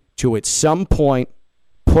need to, at some point,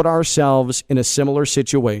 put ourselves in a similar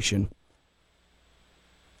situation.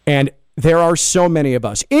 And there are so many of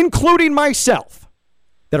us, including myself,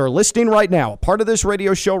 that are listening right now, a part of this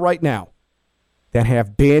radio show right now, that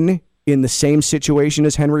have been in the same situation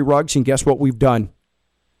as Henry Ruggs. And guess what we've done?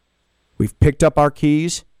 We've picked up our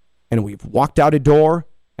keys, and we've walked out a door,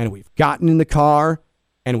 and we've gotten in the car,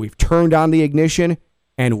 and we've turned on the ignition,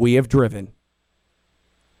 and we have driven.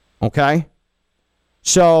 Okay?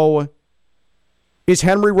 So, is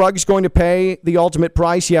Henry Ruggs going to pay the ultimate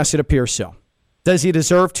price? Yes, it appears so. Does he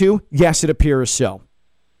deserve to? Yes, it appears so.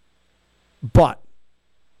 But,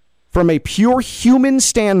 from a pure human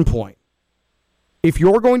standpoint, if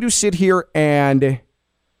you're going to sit here and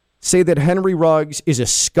say that Henry Ruggs is a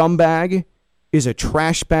scumbag, is a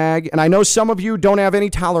trash bag, and I know some of you don't have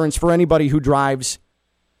any tolerance for anybody who drives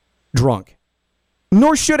drunk,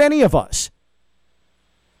 nor should any of us.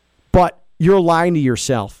 But you're lying to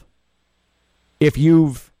yourself if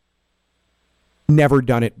you've never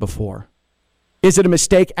done it before. Is it a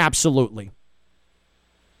mistake? Absolutely.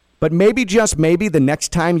 But maybe, just maybe, the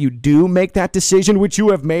next time you do make that decision, which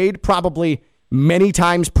you have made probably many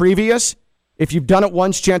times previous, if you've done it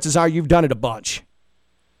once, chances are you've done it a bunch.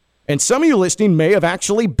 And some of you listening may have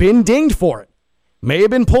actually been dinged for it, may have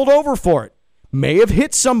been pulled over for it, may have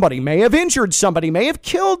hit somebody, may have injured somebody, may have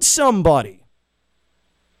killed somebody.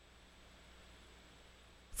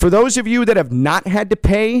 For those of you that have not had to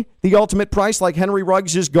pay the ultimate price like Henry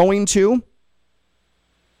Ruggs is going to,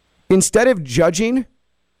 instead of judging,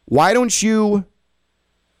 why don't you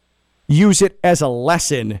use it as a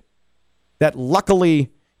lesson that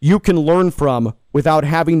luckily you can learn from without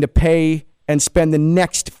having to pay and spend the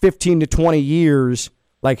next 15 to 20 years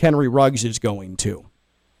like Henry Ruggs is going to?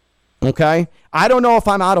 Okay? I don't know if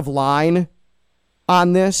I'm out of line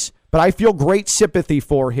on this, but I feel great sympathy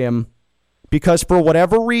for him. Because for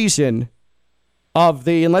whatever reason,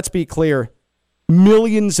 and let's be clear,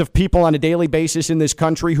 millions of people on a daily basis in this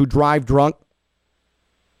country who drive drunk,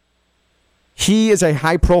 he is a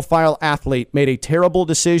high-profile athlete, made a terrible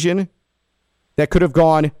decision that could have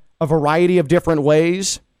gone a variety of different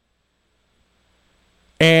ways,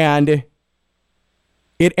 and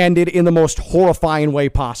it ended in the most horrifying way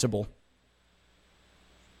possible.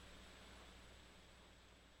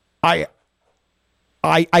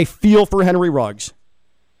 I feel for Henry Ruggs.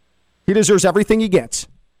 He deserves everything he gets,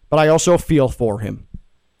 but I also feel for him.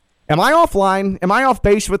 Am I offline? Am I off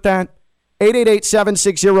base with that?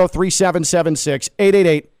 888-760-3776,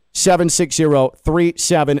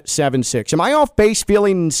 760-3776. Am I off base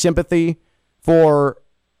feeling sympathy for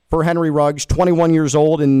Henry Ruggs, 21 years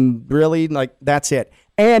old, and really, like, that's it?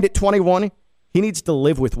 And at 21, he needs to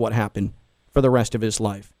live with what happened for the rest of his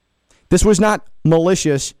life. This was not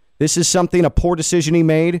malicious. This is something, a poor decision he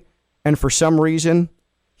made, and for some reason,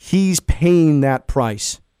 he's paying that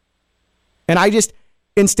price. And I just,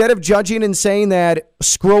 instead of judging and saying that,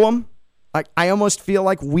 screw him, I almost feel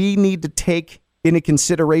like we need to take into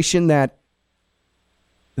consideration that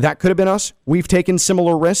could have been us. We've taken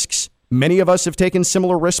similar risks. Many of us have taken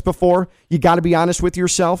similar risks before. You got to be honest with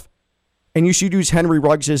yourself. And you should use Henry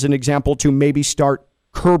Ruggs as an example to maybe start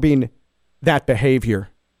curbing that behavior.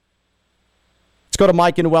 Let's go to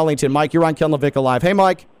Mike in Wellington. Mike, you're on Ken LaVicka Live. Hey,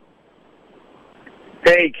 Mike.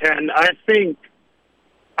 Hey, Ken. I think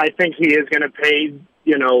he is going to pay,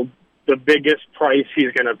 the biggest price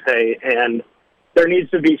he's going to pay. And there needs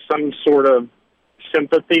to be some sort of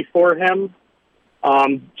sympathy for him.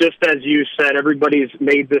 Just as you said, everybody's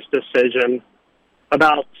made this decision.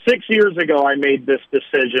 About 6 years ago, I made this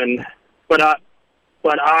decision, but I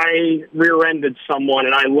rear-ended someone,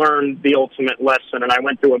 and I learned the ultimate lesson, and I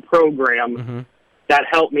went through a program that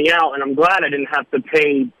helped me out, and I'm glad I didn't have to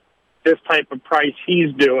pay this type of price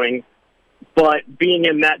he's doing. But being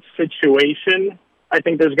in that situation, I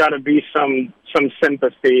think there's got to be some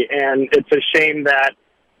sympathy, and it's a shame that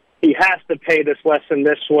he has to pay this lesson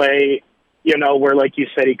this way, where, like you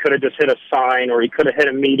said, he could have just hit a sign or he could have hit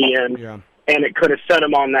a median, and it could have set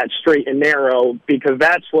him on that straight and narrow, because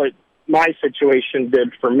that's what my situation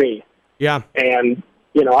did for me. Yeah. And,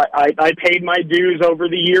 I paid my dues over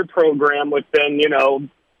the year program within,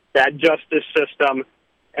 that justice system,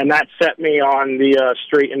 and that set me on the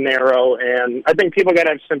straight and narrow, and I think people got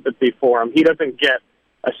to have sympathy for him. He doesn't get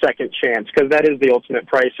a second chance, because that is the ultimate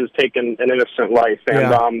price, is taking an innocent life.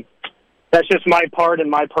 And that's just my part and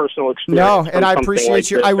my personal experience. No, and I appreciate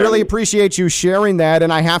you. I really appreciate you sharing that,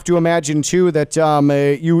 and I have to imagine too that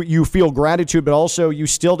you feel gratitude, but also you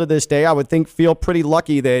still to this day, I would think, feel pretty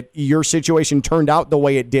lucky that your situation turned out the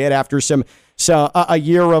way it did after a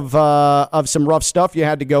year of some rough stuff you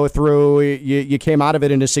had to go through. You came out of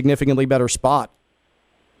it in a significantly better spot.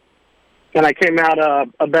 And I came out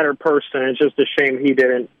a better person. It's just a shame he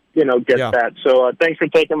didn't, get that. So thanks for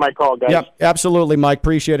taking my call, guys. Yep, absolutely, Mike.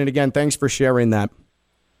 Appreciate it. Again, thanks for sharing that.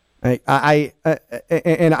 And I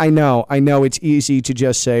know it's easy to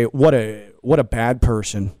just say what a bad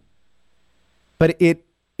person, but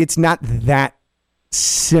it's not that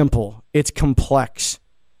simple. It's complex,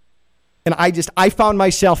 and I found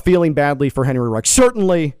myself feeling badly for Henry Ruggs.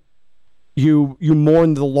 Certainly, you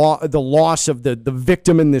mourn the loss of the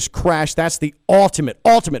victim in this crash. That's the ultimate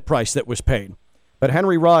price that was paid. But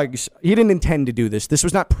Henry Ruggs, he didn't intend to do this. This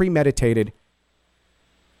was not premeditated.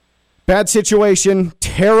 Bad situation,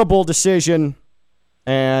 terrible decision,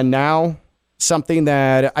 and now something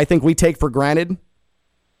that I think we take for granted.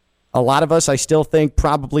 A lot of us, I still think,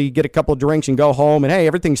 probably get a couple of drinks and go home, and hey,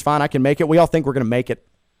 everything's fine, I can make it. We all think we're going to make it.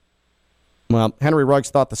 Well, Henry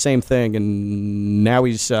Ruggs thought the same thing, and now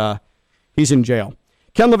he's in jail.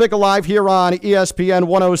 Ken LaVicka Live here on ESPN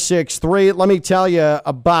 106.3. Let me tell you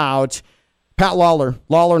about Pat Lawler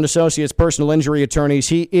 & Associates, personal injury attorneys.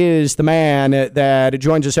 He is the man that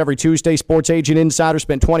joins us every Tuesday. Sports agent insider,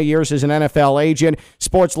 spent 20 years as an NFL agent.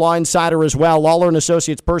 Sports law insider as well. Lawler &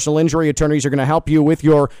 Associates, personal injury attorneys are going to help you with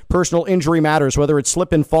your personal injury matters, whether it's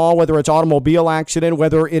slip and fall, whether it's automobile accident,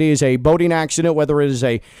 whether it is a boating accident, whether it is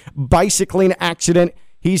a bicycling accident.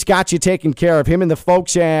 He's got you taken care of. Him and the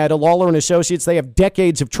folks at Lawler & Associates, they have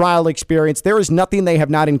decades of trial experience. There is nothing they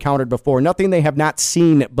have not encountered before, nothing they have not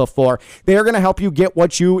seen before. They are going to help you get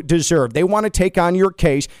what you deserve. They want to take on your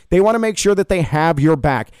case. They want to make sure that they have your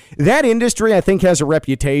back. That industry, I think, has a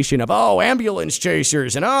reputation of, ambulance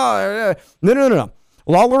chasers, and no.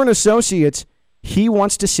 Lawler & Associates, he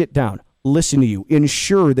wants to sit down, listen to you,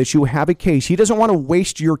 ensure that you have a case. He doesn't want to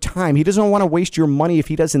waste your time. He doesn't want to waste your money if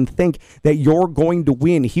he doesn't think that you're going to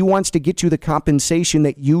win. He wants to get you the compensation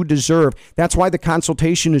that you deserve. That's why the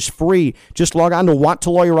consultation is free. Just log on to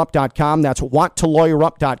wanttolawyerup.com. That's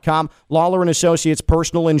wanttolawyerup.com. Lawler & Associates,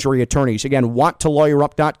 personal injury attorneys. Again,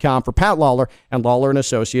 wanttolawyerup.com for Pat Lawler and Lawler &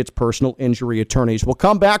 Associates, personal injury attorneys. We'll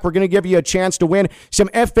come back. We're going to give you a chance to win some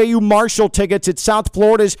FAU Marshall tickets at South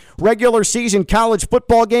Florida's regular season college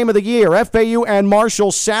football game of the year. FAU and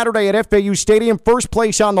Marshall Saturday at FAU Stadium. First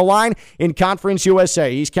place on the line in Conference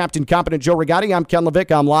USA. He's Captain Competent Joe Rigotti. I'm Ken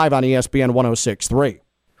LaVicka. I'm live on ESPN 106.3.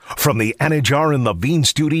 From the Anajar and Levine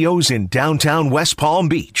Studios in downtown West Palm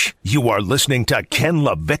Beach, you are listening to Ken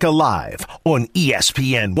LaVicka Live on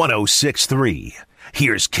ESPN 106.3.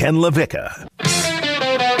 Here's Ken LaVicka.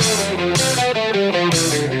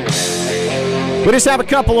 We just have a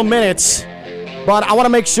couple of minutes, but I want to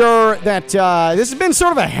make sure that this has been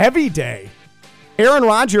sort of a heavy day. Aaron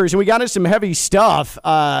Rodgers, and we got into some heavy stuff.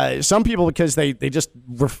 Some people, because they just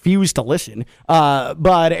refuse to listen.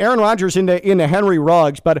 But Aaron Rodgers into Henry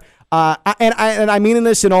Ruggs. But I mean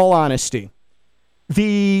this in all honesty.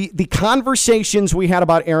 The conversations we had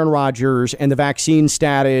about Aaron Rodgers and the vaccine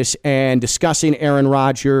status and discussing Aaron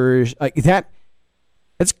Rodgers,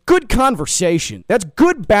 that's good conversation. That's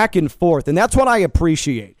good back and forth, and that's what I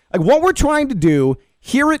appreciate. Like what we're trying to do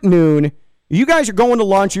here at noon. You guys are going to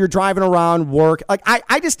lunch, you're driving around work. Like I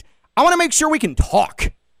want to make sure we can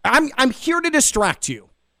talk. I'm here to distract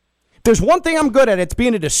you. There's one thing I'm good at, it's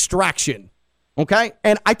being a distraction. Okay?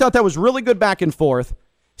 And I thought that was really good back and forth.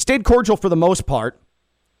 Stayed cordial for the most part.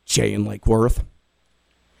 Jay and Lake Worth.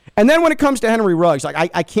 And then when it comes to Henry Ruggs, like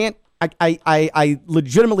I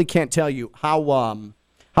legitimately can't tell you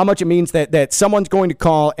how much it means that someone's going to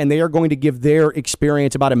call and they are going to give their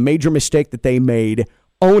experience about a major mistake that they made,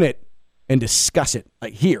 own it, and discuss it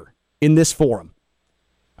like here in this forum.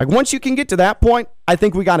 Like once you can get to that point, I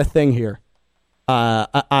think we got a thing here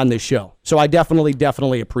on this show. So I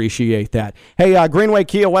definitely appreciate that. Hey, Greenway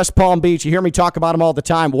Kia, West Palm Beach. You hear me talk about them all the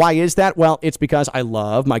time. Why is that? Well, it's because I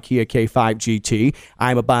love my Kia K5 GT.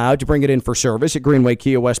 I'm about to bring it in for service at Greenway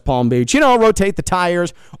Kia, West Palm Beach. Rotate the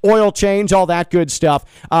tires, oil change, all that good stuff.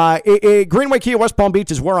 Greenway Kia, West Palm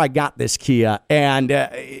Beach is where I got this Kia. And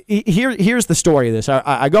here's the story of this.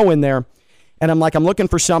 I go in there, and I'm looking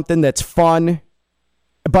for something that's fun,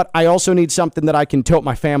 but I also need something that I can tote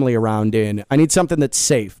my family around in. I need something that's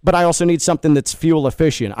safe, but I also need something that's fuel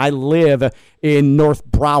efficient. I live in North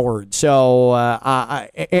Broward, so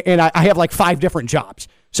I have like 5 different jobs.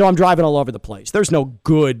 So I'm driving all over the place. There's no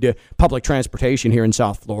good public transportation here in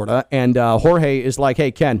South Florida. And Jorge is like,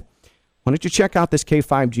 hey, Ken, why don't you check out this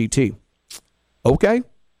K5 GT? Okay.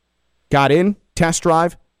 Got in, test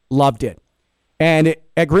drive, loved it. And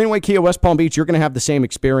at Greenway Kia, West Palm Beach, you're going to have the same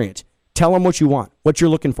experience. Tell them what you want, what you're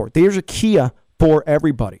looking for. There's a Kia for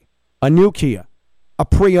everybody. A new Kia, a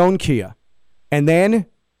pre-owned Kia, and then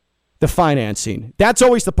the financing. That's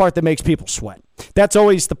always the part that makes people sweat. That's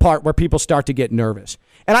always the part where people start to get nervous.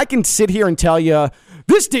 And I can sit here and tell you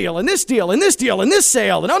this deal and this deal and this deal and this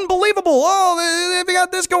sale and unbelievable. Oh, they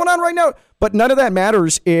got this going on right now. But none of that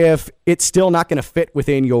matters if it's still not going to fit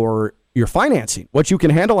within your financing, what you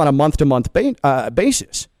can handle on a month-to-month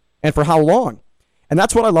basis, and for how long. And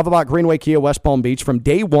that's what I love about Greenway Kia, West Palm Beach. From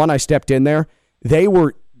day one I stepped in there, they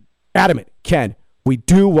were adamant. Ken, we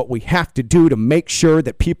do what we have to do to make sure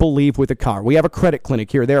that people leave with a car. We have a credit clinic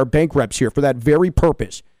here. There are bank reps here for that very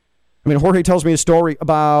purpose. I mean, Jorge tells me a story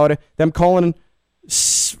about them calling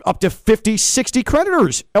up to 50, 60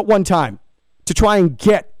 creditors at one time to try and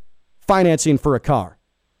get financing for a car.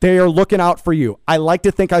 They are looking out for you. I like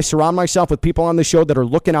to think I surround myself with people on the show that are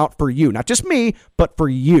looking out for you. Not just me, but for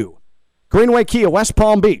you. Greenway Kia, West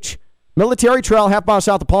Palm Beach. Military Trail, half mile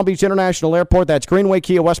south of Palm Beach International Airport. That's Greenway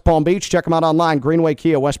Kia, West Palm Beach. Check them out online,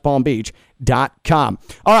 greenwaykiawestpalmbeach.com.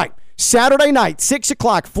 All right, Saturday night, 6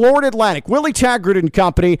 o'clock, Florida Atlantic, Willie Taggart and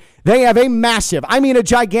Company. They have a massive, a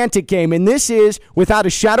gigantic game, and this is, without a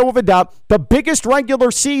shadow of a doubt, the biggest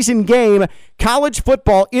regular season game, college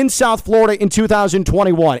football in South Florida in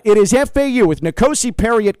 2021. It is FAU with N'Kosi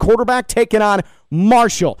Perry at quarterback taking on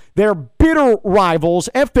Marshall. They're bitter rivals.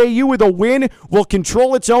 FAU with a win will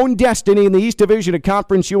control its own destiny in the East Division of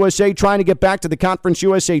Conference USA, trying to get back to the Conference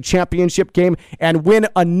USA championship game and win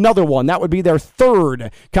another one. That would be their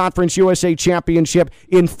 3rd Conference USA championship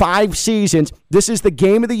in 5 seasons. This is the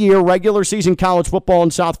game of the year, regular season college football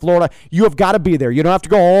in South Florida. You have got to be there. You don't have to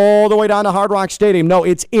go all the way down to Hard Rock Stadium. No,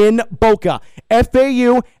 it's in Boca.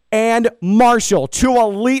 FAU and Marshall, 2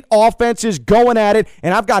 elite offenses going at it,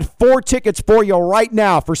 and I've got 4 tickets for you right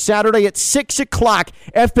now for Saturday at 6 o'clock,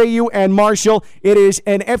 FAU and Marshall. It is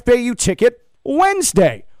an FAU ticket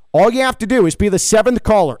Wednesday. All you have to do is be the 7th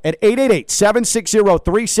caller at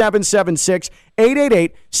 888-760-3776,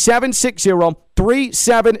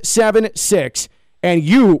 888-760-3776, and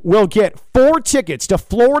you will get 4 tickets to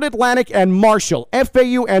Florida Atlantic and Marshall,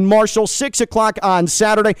 FAU and Marshall, 6 o'clock on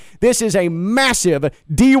Saturday. This is a massive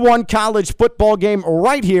D1 college football game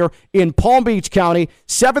right here in Palm Beach County.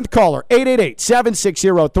 7th caller,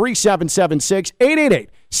 888-760-3776,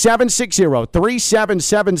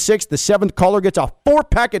 888-760-3776. The 7th caller gets a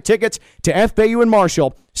 4-pack of tickets to FAU and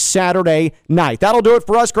Marshall Saturday night. That'll do it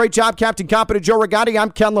for us. Great job, Captain Competent Joe Rigotti.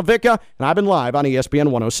 I'm Ken LaVicka, and I've been live on ESPN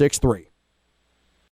 106.3.